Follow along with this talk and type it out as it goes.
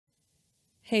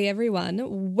Hey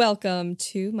everyone, welcome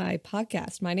to my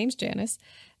podcast. My name's Janice,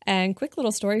 and quick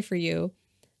little story for you.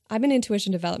 I'm an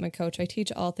intuition development coach. I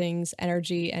teach all things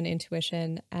energy and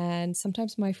intuition, and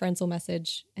sometimes my friends will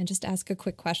message and just ask a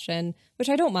quick question, which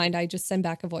I don't mind. I just send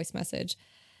back a voice message.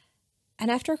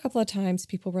 And after a couple of times,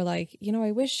 people were like,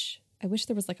 I wish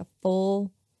there was like a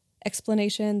full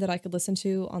explanation that I could listen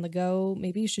to on the go.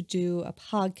 Maybe you should do a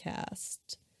podcast.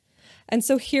 And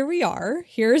so here we are.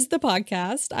 Here's the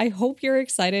podcast. I hope you're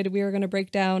excited. We are going to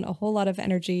break down a whole lot of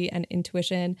energy and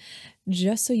intuition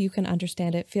just so you can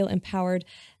understand it, feel empowered,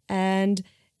 and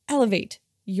elevate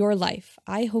your life.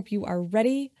 I hope you are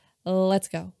ready. Let's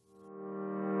go.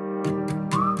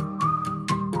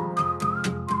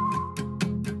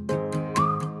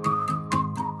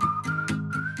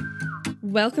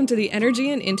 Welcome to the Energy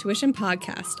and Intuition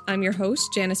Podcast. I'm your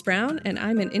host, Janice Brown, and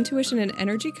I'm an intuition and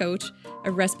energy coach,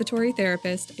 a respiratory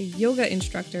therapist, a yoga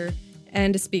instructor,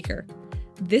 and a speaker.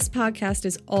 This podcast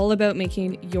is all about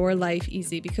making your life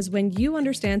easy because when you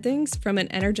understand things from an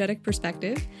energetic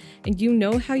perspective and you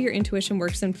know how your intuition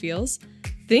works and feels,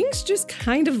 things just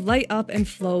kind of light up and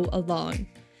flow along.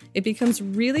 It becomes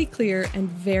really clear and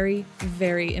very,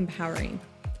 very empowering.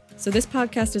 So this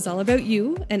podcast is all about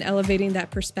you and elevating that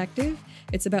perspective.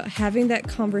 It's about having that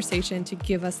conversation to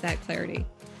give us that clarity.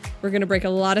 We're going to break a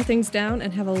lot of things down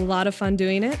and have a lot of fun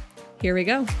doing it. Here we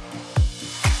go.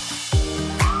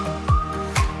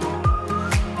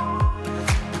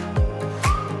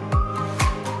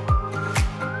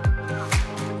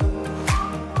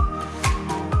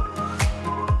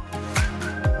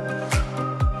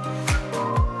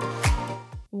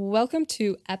 Welcome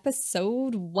to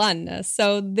episode 1.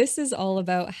 So this is all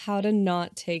about how to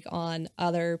not take on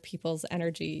other people's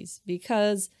energies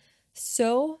because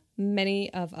so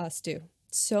many of us do.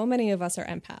 So many of us are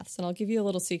empaths. And I'll give you a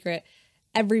little secret.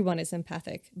 Everyone is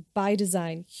empathic. By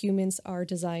design, humans are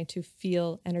designed to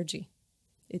feel energy.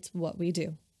 It's what we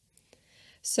do.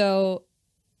 So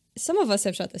some of us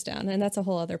have shut this down, and that's a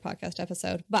whole other podcast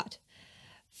episode. But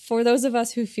for those of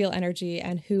us who feel energy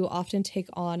and who often take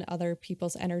on other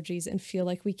people's energies and feel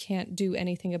like we can't do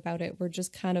anything about it, we're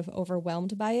just kind of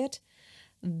overwhelmed by it.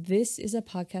 This is a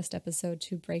podcast episode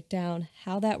to break down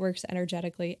how that works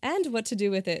energetically and what to do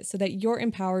with it so that you're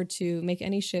empowered to make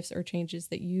any shifts or changes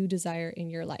that you desire in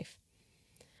your life.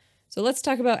 So let's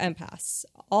talk about empaths.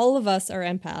 All of us are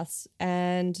empaths,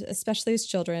 and especially as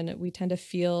children, we tend to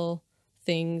feel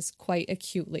things quite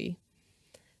acutely.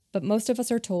 But most of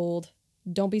us are told,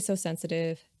 don't be so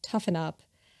sensitive, toughen up,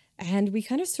 and we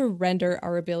kind of surrender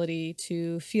our ability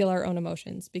to feel our own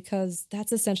emotions because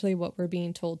that's essentially what we're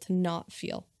being told to not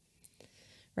feel,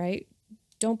 right?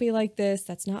 Don't be like this.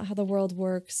 That's not how the world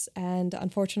works. And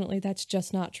unfortunately, that's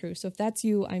just not true. So if that's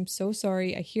you, I'm so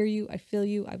sorry. I hear you. I feel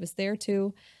you. I was there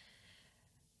too.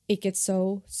 It gets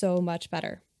so much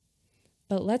better.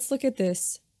 But let's look at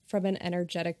this from an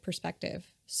energetic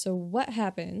perspective. So what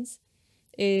happens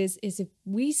is if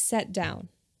we set down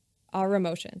our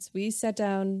emotions, we set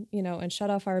down, and shut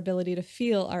off our ability to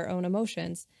feel our own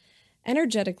emotions,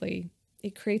 energetically,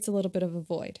 it creates a little bit of a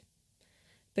void.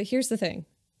 But here's the thing.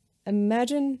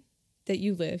 Imagine that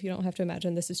you don't have to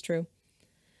imagine, this is true.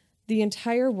 The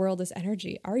entire world is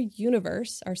energy. Our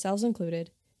universe, ourselves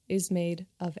included, is made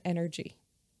of energy.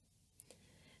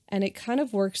 And it kind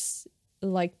of works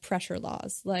like pressure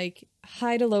laws, like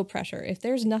high to low pressure. If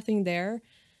there's nothing there,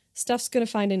 stuff's going to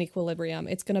find an equilibrium.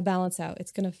 It's going to balance out.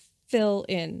 It's going to fill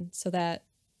in so that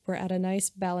we're at a nice,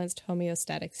 balanced,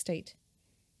 homeostatic state.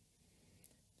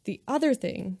 The other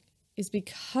thing is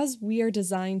because we are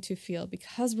designed to feel,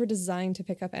 because we're designed to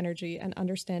pick up energy and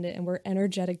understand it, and we're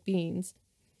energetic beings,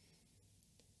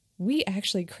 we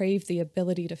actually crave the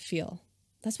ability to feel.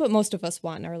 That's what most of us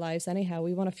want in our lives anyhow.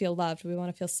 We want to feel loved. We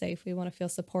want to feel safe. We want to feel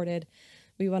supported.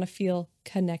 We want to feel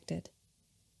connected.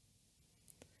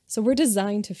 So we're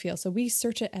designed to feel. So we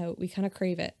search it out. We kind of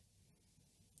crave it.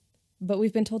 But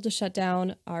we've been told to shut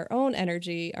down our own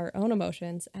energy, our own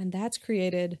emotions, and that's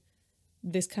created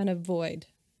this kind of void.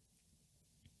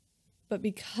 But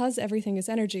because everything is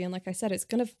energy, and like I said, it's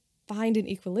going to find an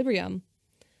equilibrium,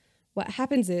 what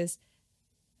happens is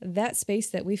that space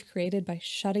that we've created by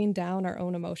shutting down our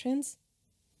own emotions,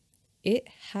 it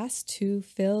has to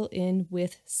fill in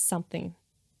with something.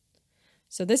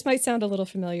 So this might sound a little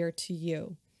familiar to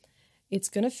you. It's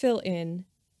going to fill in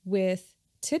with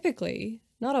typically,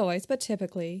 not always, but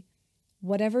typically,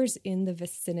 whatever's in the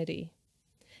vicinity.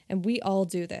 And we all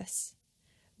do this.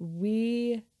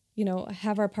 We,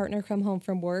 have our partner come home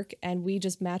from work and we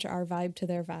just match our vibe to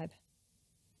their vibe,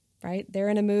 right? They're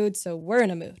in a mood, so we're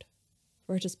in a mood.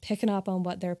 We're just picking up on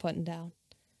what they're putting down.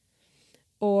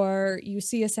 Or you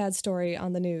see a sad story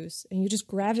on the news and you just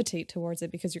gravitate towards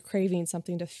it because you're craving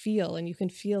something to feel and you can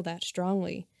feel that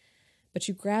strongly. But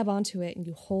you grab onto it and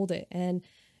you hold it and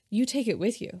you take it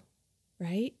with you,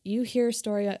 right? You hear a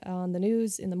story on the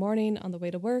news in the morning on the way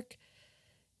to work,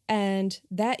 and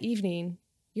that evening,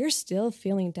 you're still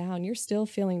feeling down. You're still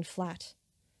feeling flat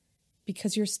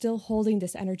because you're still holding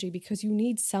this energy because you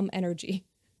need some energy.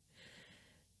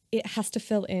 It has to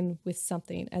fill in with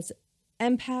something. As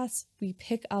empaths, we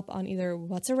pick up on either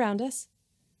what's around us,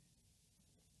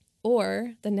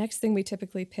 or the next thing we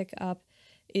typically pick up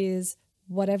is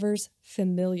whatever's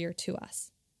familiar to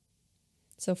us.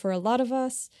 So for a lot of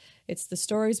us, it's the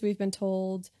stories we've been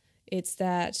told. It's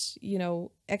that,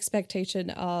 expectation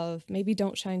of maybe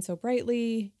don't shine so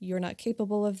brightly. You're not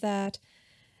capable of that.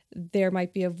 There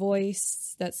might be a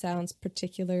voice that sounds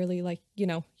particularly like,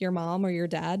 your mom or your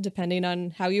dad, depending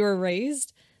on how you were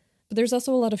raised. But there's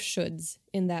also a lot of shoulds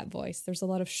in that voice. There's a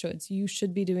lot of shoulds. You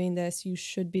should be doing this. You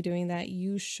should be doing that.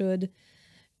 You should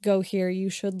go here. You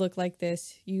should look like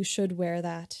this. You should wear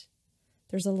that.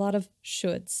 There's a lot of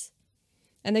shoulds.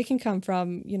 And they can come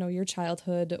from, your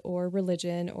childhood or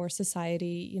religion or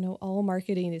society. All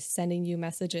marketing is sending you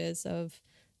messages of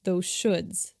those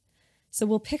shoulds. So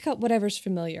we'll pick up whatever's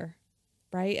familiar,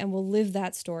 right? And we'll live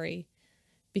that story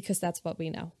because that's what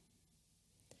we know.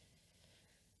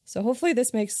 So hopefully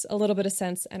this makes a little bit of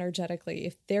sense energetically.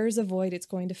 If there's a void, it's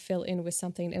going to fill in with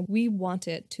something, and we want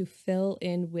it to fill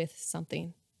in with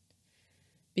something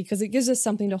because it gives us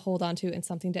something to hold on to and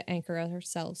something to anchor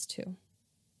ourselves to.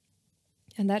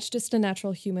 And that's just a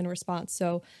natural human response.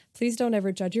 So please don't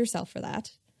ever judge yourself for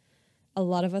that. A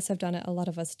lot of us have done it. A lot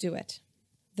of us do it.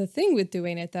 The thing with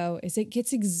doing it, though, is it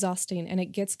gets exhausting and it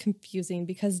gets confusing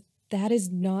because that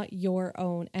is not your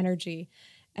own energy.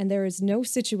 And there is no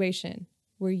situation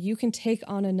where you can take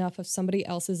on enough of somebody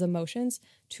else's emotions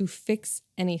to fix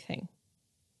anything.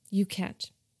 You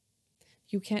can't.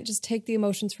 You can't just take the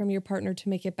emotions from your partner to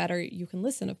make it better. You can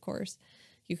listen, of course.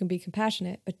 You can be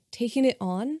compassionate, but taking it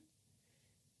on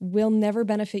will never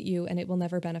benefit you and it will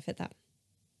never benefit them.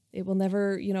 It will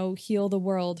never, heal the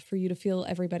world for you to feel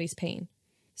everybody's pain.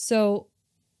 So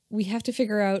we have to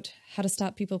figure out how to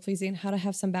stop people pleasing, how to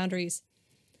have some boundaries.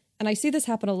 And I see this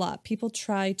happen a lot. People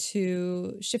try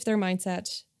to shift their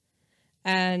mindset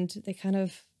and they kind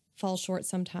of fall short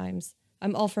sometimes.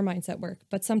 I'm all for mindset work,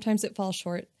 but sometimes it falls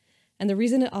short. And the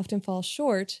reason it often falls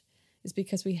short is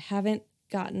because we haven't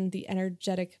gotten the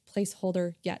energetic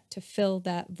placeholder yet to fill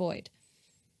that void.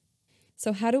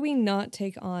 So how do we not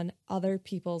take on other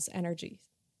people's energies?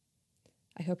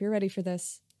 I hope you're ready for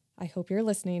this. I hope you're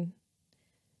listening.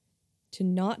 To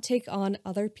not take on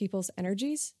other people's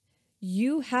energies,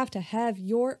 you have to have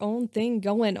your own thing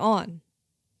going on.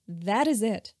 That is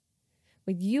it.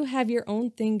 When you have your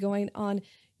own thing going on,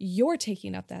 you're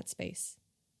taking up that space,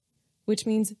 which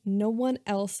means no one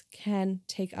else can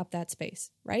take up that space,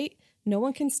 right? No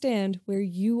one can stand where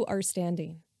you are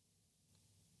standing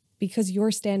because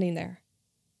you're standing there.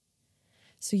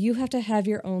 So you have to have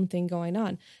your own thing going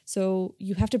on. So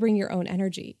you have to bring your own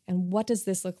energy. And what does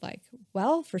this look like?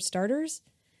 Well, for starters,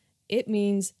 it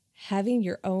means having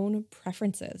your own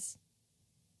preferences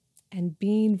and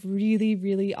being really,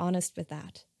 really honest with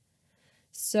that.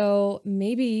 So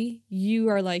maybe you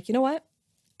are like, you know what?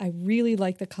 I really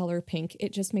like the color pink.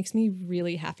 It just makes me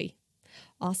really happy.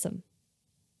 Awesome.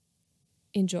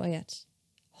 Enjoy it.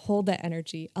 Hold that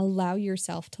energy. Allow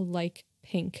yourself to like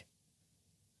pink.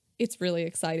 It's really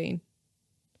exciting,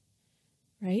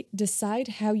 right? Decide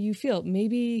how you feel.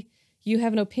 Maybe you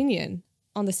have an opinion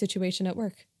on the situation at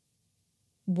work.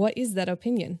 What is that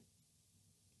opinion?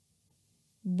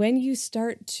 When you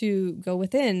start to go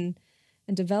within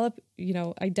and develop,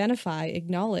 identify,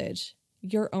 acknowledge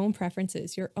your own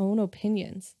preferences, your own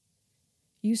opinions,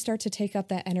 you start to take up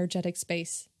that energetic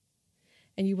space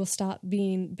and you will stop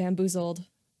being bamboozled.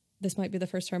 This might be the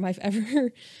first time I've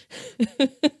ever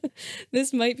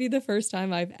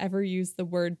used the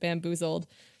word bamboozled.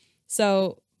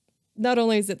 So not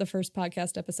only is it the first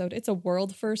podcast episode, it's a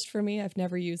world first for me. I've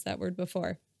never used that word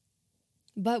before.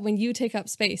 But when you take up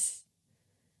space,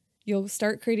 you'll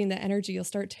start creating the energy. You'll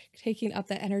start taking up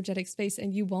that energetic space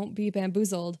and you won't be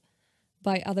bamboozled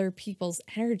by other people's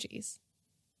energies.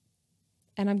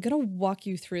 And I'm going to walk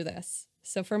you through this.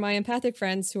 So for my empathic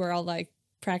friends who are all like,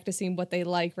 practicing what they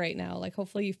like right now. Like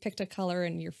hopefully you've picked a color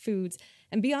in your foods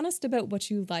and be honest about what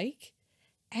you like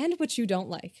and what you don't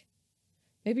like.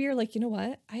 Maybe you're like, you know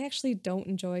what? I actually don't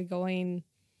enjoy going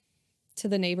to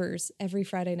the neighbors every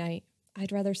Friday night.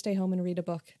 I'd rather stay home and read a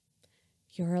book.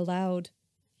 You're allowed.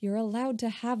 You're allowed to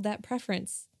have that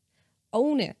preference.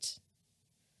 Own it.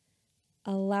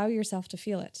 Allow yourself to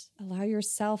feel it. Allow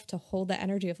yourself to hold that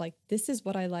energy of like, this is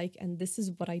what I like and this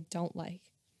is what I don't like.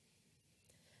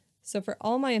 So for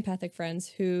all my empathic friends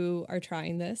who are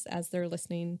trying this as they're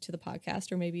listening to the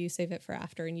podcast, or maybe you save it for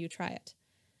after and you try it,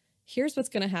 here's what's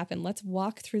going to happen. Let's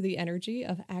walk through the energy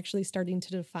of actually starting to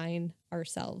define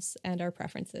ourselves and our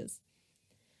preferences.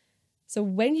 So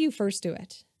when you first do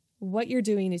it, what you're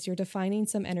doing is you're defining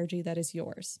some energy that is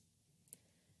yours.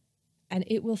 And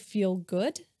it will feel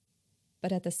good,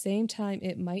 but at the same time,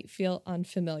 it might feel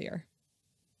unfamiliar.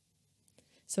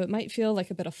 So it might feel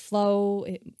like a bit of flow,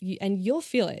 and you'll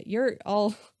feel it. You're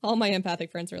all my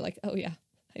empathic friends are like, oh yeah,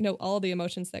 I know all the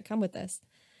emotions that come with this.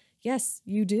 Yes,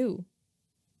 you do.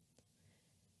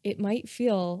 It might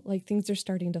feel like things are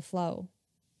starting to flow.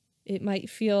 It might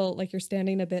feel like you're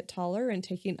standing a bit taller and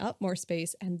taking up more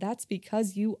space, and that's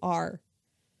because you are.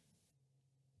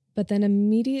 But then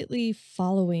immediately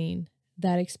following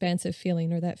that expansive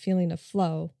feeling or that feeling of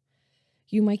flow,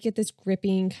 you might get this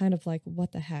gripping kind of like,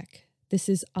 what the heck? This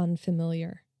is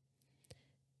unfamiliar.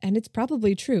 And it's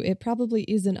probably true. It probably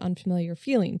is an unfamiliar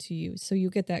feeling to you. So you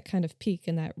get that kind of peak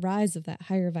and that rise of that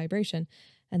higher vibration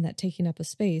and that taking up a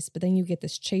space. But then you get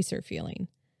this chaser feeling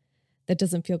that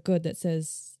doesn't feel good, that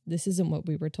says, this isn't what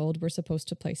we were told. We're supposed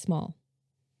to play small.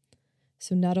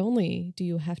 So not only do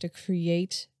you have to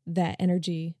create that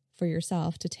energy for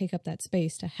yourself to take up that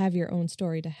space, to have your own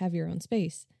story, to have your own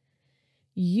space,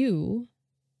 you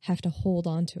have to hold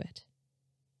on to it.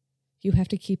 You have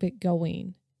to keep it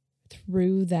going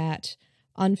through that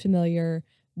unfamiliar,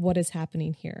 what is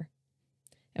happening here.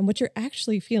 And what you're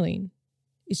actually feeling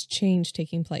is change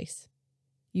taking place.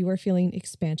 You are feeling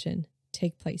expansion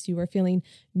take place. You are feeling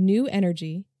new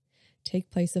energy take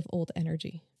place of old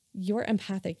energy. You're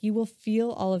empathic. You will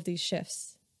feel all of these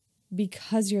shifts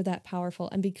because you're that powerful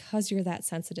and because you're that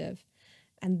sensitive.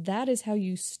 And that is how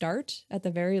you start, at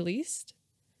the very least,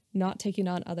 not taking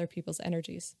on other people's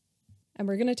energies. And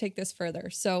we're going to take this further.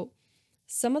 So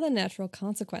some of the natural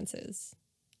consequences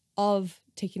of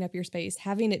taking up your space,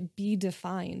 having it be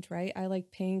defined, right? I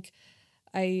like pink.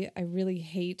 I really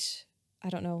hate, I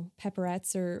don't know,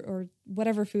 pepperettes or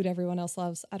whatever food everyone else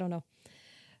loves. I don't know.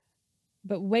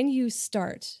 But when you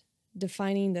start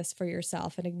defining this for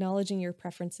yourself and acknowledging your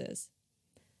preferences,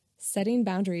 setting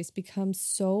boundaries becomes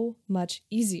so much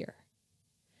easier.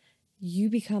 You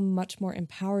become much more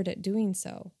empowered at doing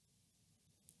so.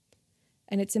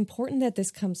 And it's important that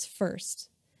this comes first,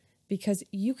 because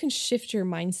you can shift your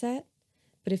mindset,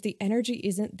 but if the energy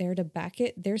isn't there to back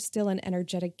it, there's still an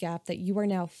energetic gap that you are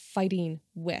now fighting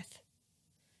with,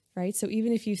 right? So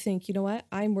even if you think, you know what,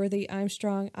 I'm worthy, I'm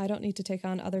strong, I don't need to take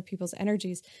on other people's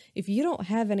energies, if you don't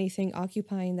have anything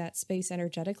occupying that space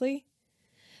energetically,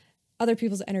 other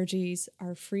people's energies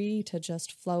are free to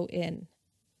just flow in.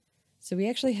 So we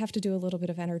actually have to do a little bit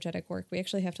of energetic work. We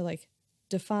actually have to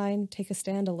define, take a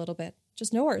stand a little bit,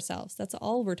 just know ourselves. That's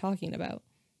all we're talking about.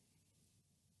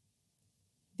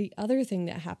 The other thing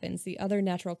that happens, the other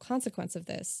natural consequence of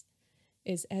this,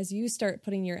 is as you start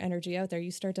putting your energy out there, you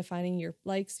start defining your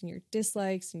likes and your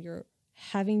dislikes, and you're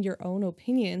having your own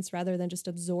opinions rather than just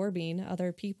absorbing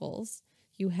other people's.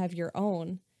 You have your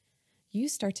own. You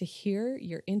start to hear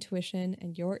your intuition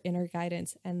and your inner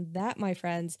guidance. And that, my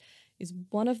friends, is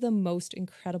one of the most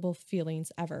incredible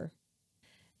feelings ever.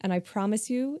 And I promise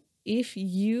you, if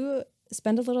you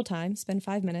spend a little time, spend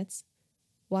 5 minutes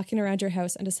walking around your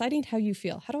house and deciding how you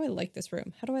feel. How do I like this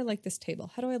room? How do I like this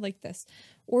table? How do I like this?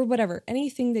 Or whatever,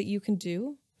 anything that you can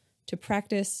do to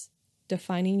practice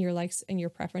defining your likes and your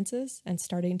preferences and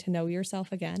starting to know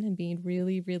yourself again and being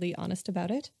really, really honest about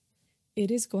it.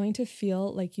 It is going to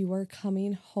feel like you are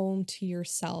coming home to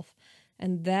yourself.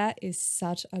 And that is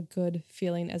such a good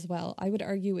feeling as well. I would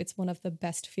argue it's one of the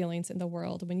best feelings in the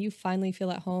world. When you finally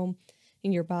feel at home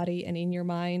in your body and in your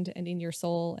mind and in your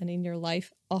soul and in your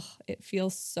life, it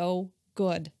feels so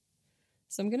good.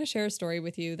 So I'm going to share a story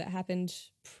with you that happened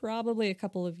probably a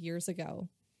couple of years ago.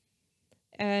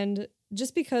 And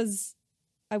just because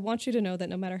I want you to know that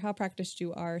no matter how practiced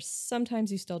you are,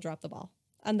 sometimes you still drop the ball.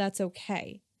 And that's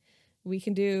okay. We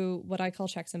can do what I call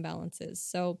checks and balances.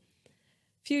 So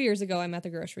a few years ago, I'm at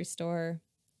the grocery store.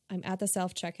 I'm at the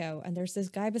self-checkout, and there's this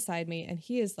guy beside me, and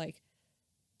he is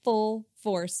full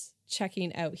force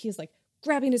checking out. He's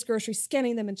grabbing his groceries,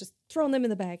 scanning them, and just throwing them in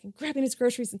the bag, and grabbing his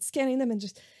groceries and scanning them and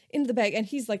just into the bag. And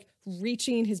he's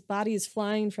reaching, his body is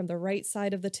flying from the right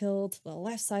side of the till to the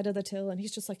left side of the till. And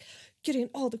he's just getting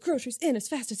all the groceries in as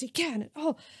fast as he can.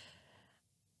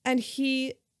 And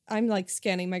I'm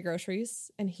scanning my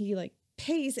groceries, and he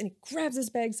pays, and he grabs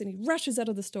his bags, and he rushes out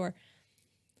of the store.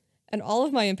 And all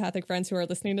of my empathic friends who are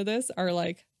listening to this are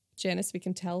Janice, we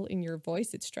can tell in your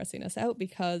voice it's stressing us out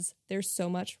because there's so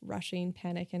much rushing,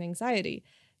 panic, and anxiety.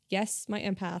 Yes, my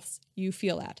empaths, you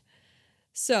feel that.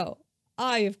 So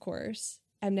I, of course,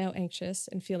 am now anxious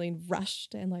and feeling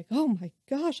rushed and like, oh my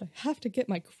gosh, I have to get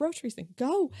my groceries and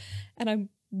go. And I'm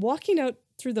walking out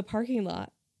through the parking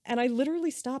lot and I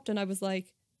literally stopped and I was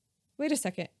like, wait a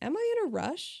second, am I in a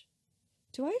rush?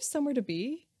 Do I have somewhere to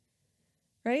be?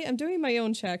 Right? I'm doing my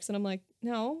own checks and I'm like,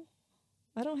 no,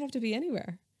 I don't have to be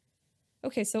anywhere.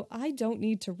 Okay, so I don't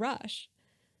need to rush.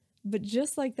 But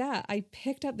just like that, I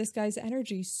picked up this guy's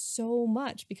energy so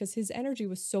much because his energy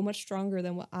was so much stronger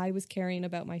than what I was carrying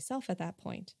about myself at that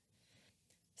point.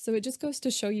 So it just goes to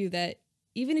show you that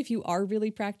even if you are really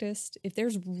practiced, if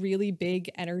there's really big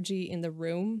energy in the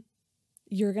room,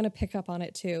 you're going to pick up on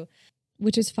it too,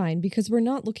 which is fine because we're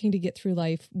not looking to get through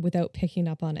life without picking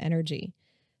up on energy.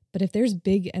 But if there's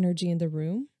big energy in the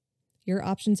room, your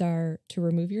options are to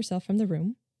remove yourself from the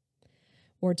room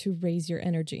or to raise your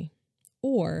energy,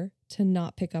 or to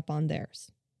not pick up on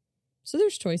theirs. So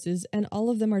there's choices, and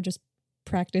all of them are just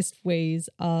practiced ways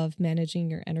of managing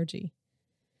your energy,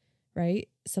 right?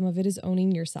 Some of it is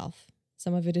owning yourself.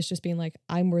 Some of it is just being like,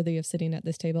 I'm worthy of sitting at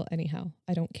this table anyhow.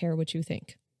 I don't care what you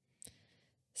think.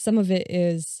 Some of it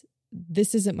is,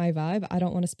 this isn't my vibe. I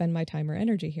don't want to spend my time or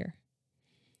energy here.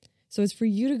 So it's for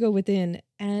you to go within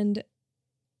and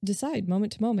decide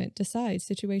moment to moment, decide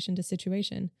situation to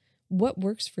situation, what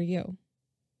works for you.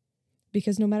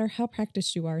 Because no matter how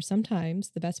practiced you are, sometimes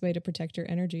the best way to protect your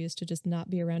energy is to just not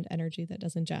be around energy that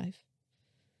doesn't jive.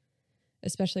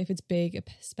 Especially if it's big,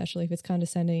 especially if it's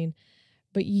condescending.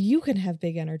 But you can have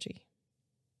big energy.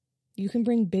 You can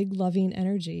bring big, loving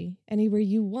energy anywhere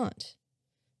you want,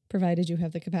 provided you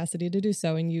have the capacity to do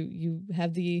so and you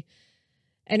have the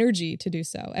energy to do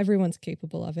so. Everyone's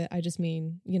capable of it. I just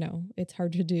mean, it's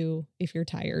hard to do if you're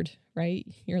tired, right?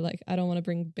 You're like, I don't want to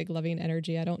bring big loving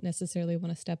energy. I don't necessarily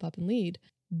want to step up and lead,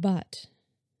 but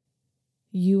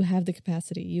you have the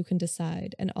capacity. You can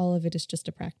decide, and all of it is just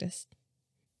a practice.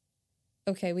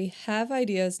 Okay, we have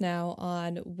ideas now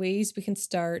on ways we can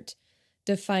start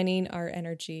defining our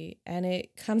energy, and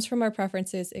it comes from our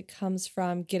preferences. It comes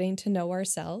from getting to know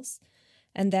ourselves,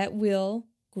 and that will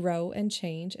grow and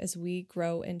change as we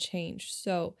grow and change.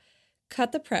 So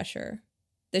cut the pressure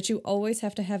that you always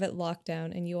have to have it locked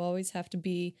down and you always have to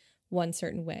be one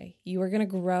certain way. You are going to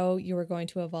grow, you are going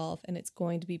to evolve, and it's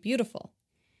going to be beautiful.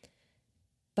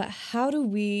 But how do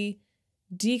we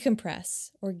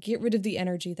decompress or get rid of the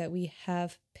energy that we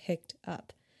have picked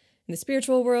up? In the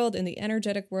spiritual world, in the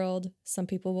energetic world, some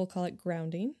people will call it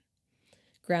grounding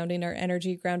our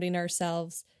energy, grounding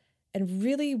ourselves. And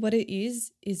really what it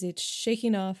is it's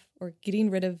shaking off or getting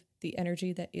rid of the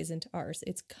energy that isn't ours.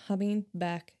 It's coming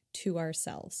back to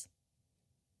ourselves.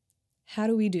 How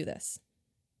do we do this?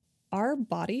 Our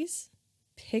bodies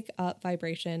pick up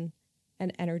vibration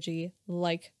and energy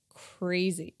like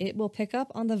crazy. It will pick up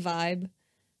on the vibe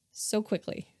so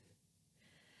quickly.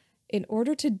 In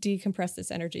order to decompress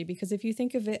this energy, because if you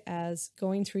think of it as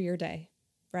going through your day,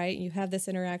 right? You have this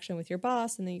interaction with your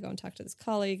boss and then you go and talk to this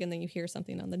colleague and then you hear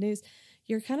something on the news.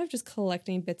 You're kind of just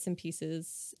collecting bits and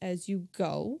pieces as you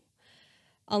go,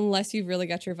 unless you've really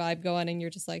got your vibe going and you're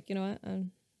just like, you know what,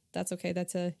 that's okay.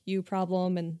 That's a you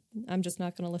problem and I'm just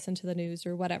not going to listen to the news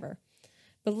or whatever.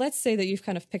 But let's say that you've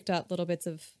kind of picked up little bits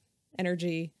of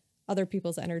energy, other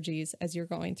people's energies as you're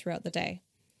going throughout the day.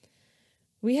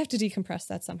 We have to decompress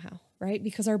that somehow, right?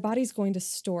 Because our body's going to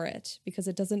store it because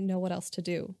it doesn't know what else to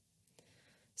do.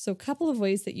 So a couple of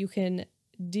ways that you can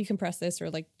decompress this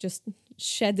or like just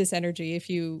shed this energy, if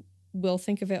you will,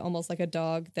 think of it almost like a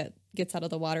dog that gets out of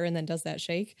the water and then does that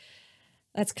shake.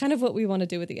 That's kind of what we want to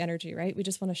do with the energy, right? We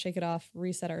just want to shake it off,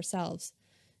 reset ourselves.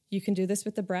 You can do this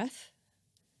with the breath.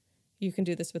 You can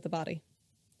do this with the body.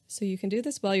 So you can do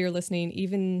this while you're listening,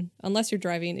 even unless you're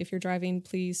driving. If you're driving,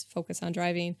 please focus on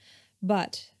driving.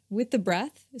 But with the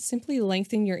breath, simply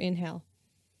lengthen your inhale.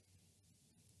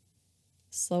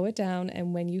 Slow it down,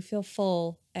 and when you feel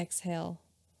full, exhale.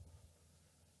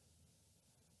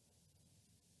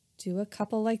 Do a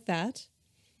couple like that.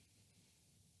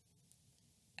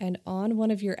 And on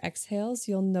one of your exhales,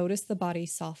 you'll notice the body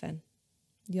soften.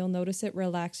 You'll notice it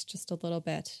relax just a little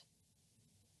bit.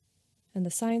 And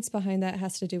the science behind that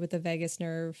has to do with the vagus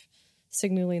nerve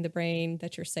signaling the brain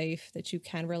that you're safe, that you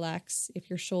can relax. If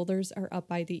your shoulders are up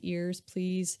by the ears,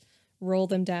 please roll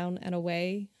them down and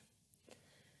away.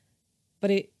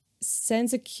 But it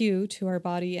sends a cue to our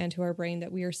body and to our brain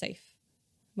that we are safe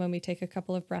when we take a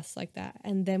couple of breaths like that.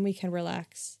 And then we can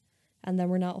relax. And then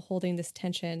we're not holding this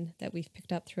tension that we've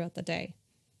picked up throughout the day.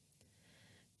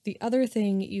 The other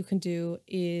thing you can do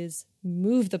is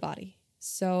move the body.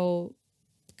 So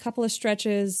couple of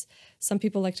stretches. Some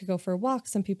people like to go for a walk.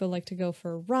 Some people like to go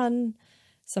for a run.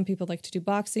 Some people like to do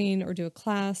boxing or do a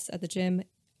class at the gym.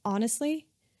 Honestly,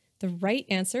 the right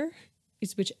answer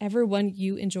is whichever one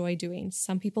you enjoy doing.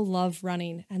 Some people love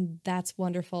running, and that's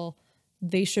wonderful.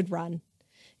 They should run.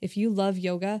 If you love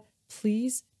yoga,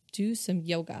 please do some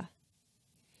yoga.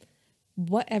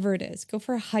 Whatever it is, go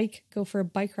for a hike, go for a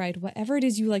bike ride, whatever it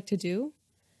is you like to do,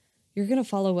 you're going to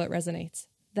follow what resonates.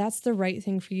 That's the right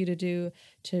thing for you to do,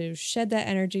 to shed that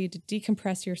energy, to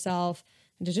decompress yourself,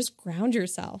 and to just ground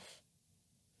yourself.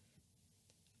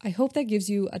 I hope that gives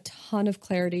you a ton of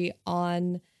clarity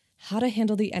on how to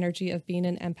handle the energy of being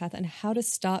an empath and how to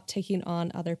stop taking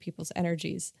on other people's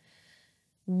energies.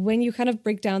 When you kind of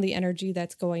break down the energy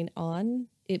that's going on,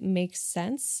 it makes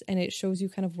sense and it shows you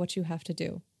kind of what you have to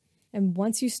do. And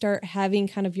once you start having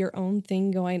kind of your own thing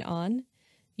going on,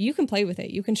 you can play with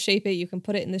it. You can shape it. You can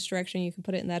put it in this direction. You can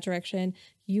put it in that direction.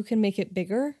 You can make it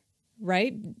bigger,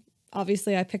 right?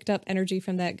 Obviously, I picked up energy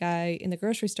from that guy in the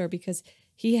grocery store because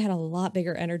he had a lot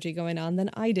bigger energy going on than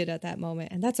I did at that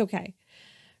moment. And that's okay,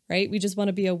 right? We just want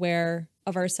to be aware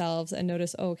of ourselves and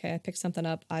notice, oh, okay, I picked something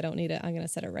up. I don't need it. I'm going to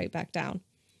set it right back down.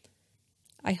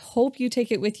 I hope you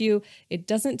take it with you. It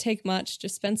doesn't take much.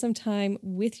 Just spend some time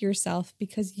with yourself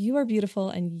because you are beautiful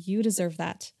and you deserve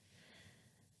that.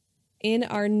 In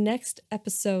our next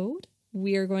episode,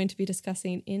 we are going to be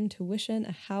discussing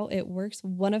intuition, how it works,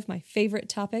 one of my favorite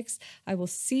topics. I will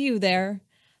see you there.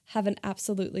 Have an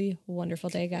absolutely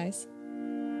wonderful day, guys.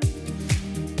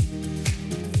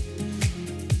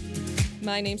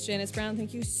 My name's Janice Brown.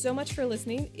 Thank you so much for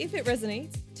listening. If it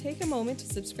resonates, take a moment to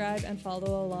subscribe and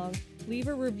follow along. Leave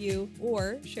a review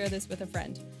or share this with a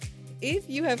friend. If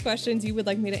you have questions you would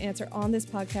like me to answer on this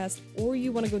podcast or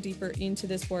you want to go deeper into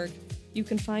this work, you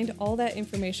can find all that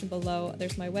information below.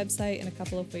 There's my website and a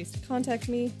couple of ways to contact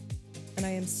me. And I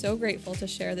am so grateful to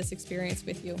share this experience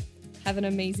with you. Have an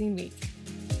amazing week.